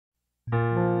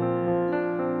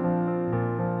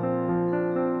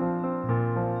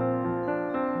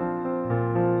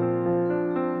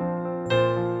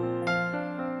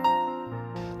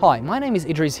Hi, my name is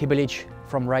Idris Hibilic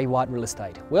from Ray White Real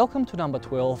Estate. Welcome to number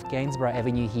 12 Gainsborough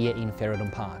Avenue here in Ferryden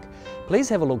Park. Please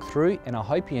have a look through and I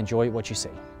hope you enjoy what you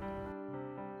see.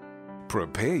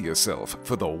 Prepare yourself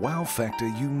for the wow factor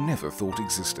you never thought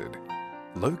existed.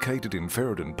 Located in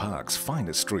Ferryden Park's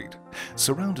finest street,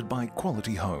 surrounded by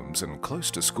quality homes and close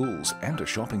to schools and a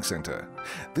shopping centre,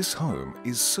 this home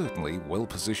is certainly well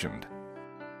positioned.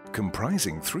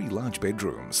 Comprising 3 large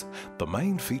bedrooms, the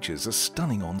main features a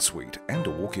stunning ensuite and a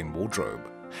walk-in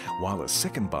wardrobe, while a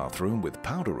second bathroom with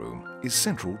powder room is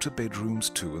central to bedrooms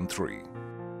 2 and 3.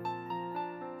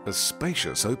 A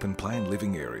spacious open-plan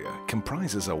living area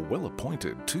comprises a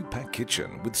well-appointed 2-pack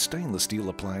kitchen with stainless steel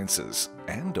appliances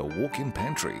and a walk-in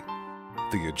pantry.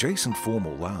 The adjacent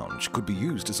formal lounge could be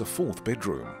used as a 4th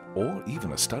bedroom or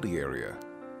even a study area.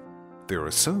 There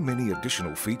are so many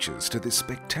additional features to this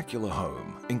spectacular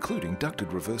home, including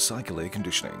ducted reverse cycle air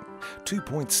conditioning,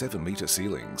 2.7-metre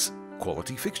ceilings,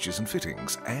 quality fixtures and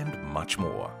fittings, and much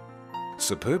more.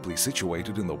 Superbly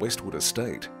situated in the Westwood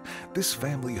estate, this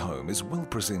family home is well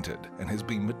presented and has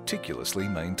been meticulously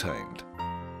maintained.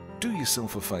 Do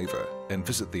yourself a favour and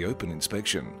visit the open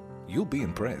inspection. You'll be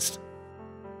impressed.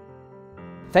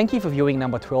 Thank you for viewing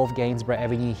number 12 Gainsborough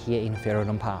Avenue here in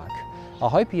Ferryden Park. I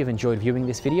hope you have enjoyed viewing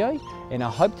this video and I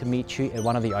hope to meet you at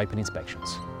one of the open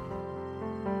inspections.